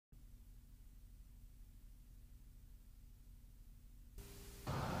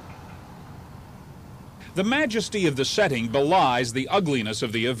The majesty of the setting belies the ugliness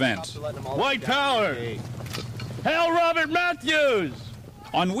of the event. White power! Hail Robert Matthews!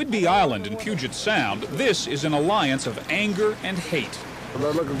 On Whidbey Island in Puget Sound, this is an alliance of anger and hate.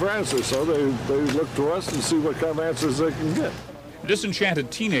 They're looking for answers, so they look to us and see what kind of answers they can get.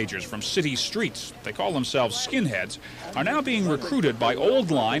 Disenchanted teenagers from city streets, they call themselves skinheads, are now being recruited by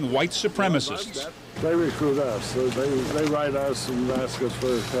old-line white supremacists. They recruit us. They write us and ask us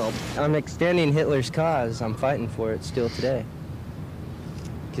for help. I'm extending Hitler's cause. I'm fighting for it still today.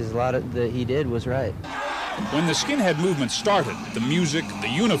 Because a lot of that he did was right. When the skinhead movement started, the music, the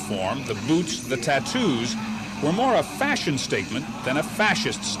uniform, the boots, the tattoos were more a fashion statement than a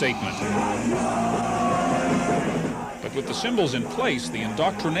fascist statement. But with the symbols in place, the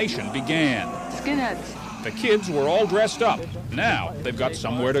indoctrination began. Skinheads. The kids were all dressed up. Now they've got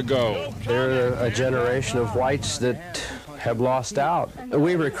somewhere to go. They're a generation of whites that have lost out.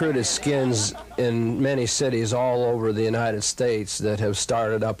 We recruited skins in many cities all over the United States that have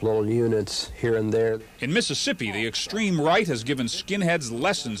started up little units here and there. In Mississippi, the extreme right has given skinheads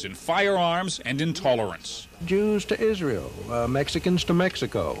lessons in firearms and intolerance. Jews to Israel, Mexicans to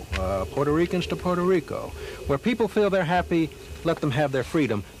Mexico, Puerto Ricans to Puerto Rico. Where people feel they're happy, let them have their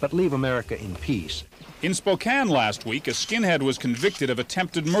freedom, but leave America in peace. In Spokane last week, a skinhead was convicted of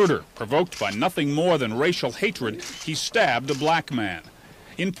attempted murder. Provoked by nothing more than racial hatred, he stabbed a black man.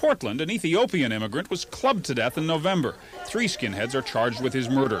 In Portland, an Ethiopian immigrant was clubbed to death in November. 3 skinheads are charged with his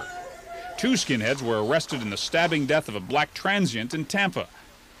murder. 2 skinheads were arrested in the stabbing death of a black transient in Tampa.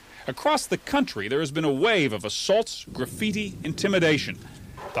 Across the country, there has been a wave of assaults, graffiti, intimidation.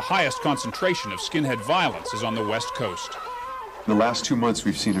 The highest concentration of skinhead violence is on the West Coast. In the last 2 months,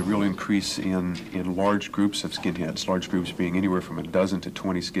 we've seen a real increase in large groups of skinheads, large groups being anywhere from a dozen to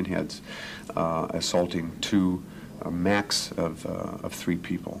 20 skinheads assaulting to a max of 3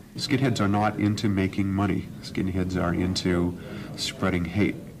 people. Skinheads are not into making money. Skinheads are into spreading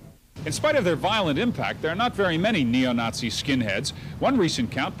hate. In spite of their violent impact, there are not very many neo-Nazi skinheads. One recent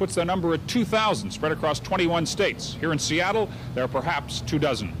count puts their number at 2,000, spread across 21 states. Here in Seattle, there are perhaps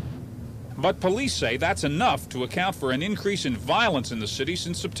 24. But police say that's enough to account for an increase in violence in the city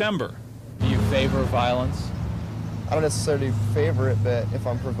since September. Do you favor violence? I don't necessarily favor it, but if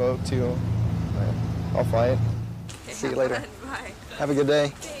I'm provoked to, I'll fight. See you later. Bye. Have a good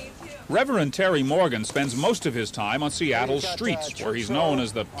day. Reverend Terry Morgan spends most of his time on Seattle's streets, where he's known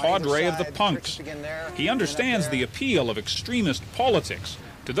as the Padre of the Punks. He understands the appeal of extremist politics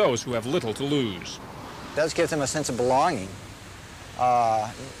to those who have little to lose. It does give them a sense of belonging,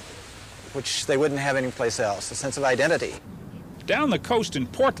 which they wouldn't have anyplace else, a sense of identity. Down the coast in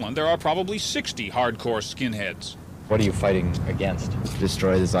Portland, there are probably 60 hardcore skinheads. What are you fighting against?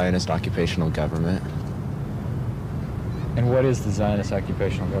 Destroy the Zionist occupational government. And what is the Zionist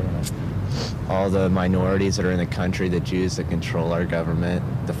occupational government? All the minorities that are in the country, the Jews that control our government,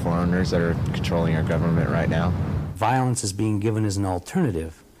 the foreigners that are controlling our government right now. Violence is being given as an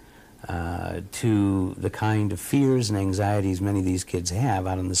alternative to the kind of fears and anxieties many of these kids have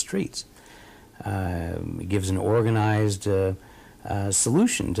out on the streets. It gives an organized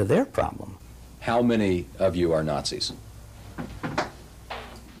solution to their problem. How many of you are Nazis?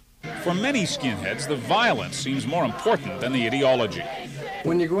 For many skinheads, the violence seems more important than the ideology.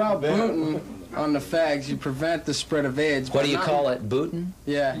 When you go out booting on the fags, you prevent the spread of AIDS. What do you call it, booting?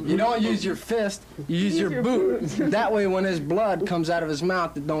 Yeah, you don't use your fist, you use your boot. That way when his blood comes out of his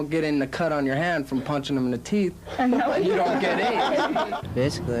mouth, it don't get in the cut on your hand from punching him in the teeth. You don't get AIDS.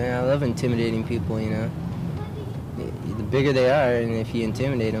 Basically, I love intimidating people, you know. The bigger they are, and if you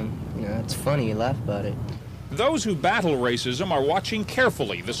intimidate them, you know, it's funny, you laugh about it. Those who battle racism are watching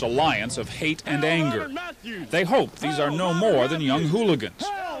carefully this alliance of hate and anger. They hope these are no more than young hooligans,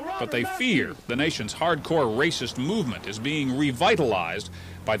 but they fear the nation's hardcore racist movement is being revitalized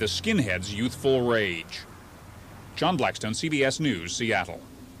by the skinheads' youthful rage. John Blackstone, CBS News, Seattle.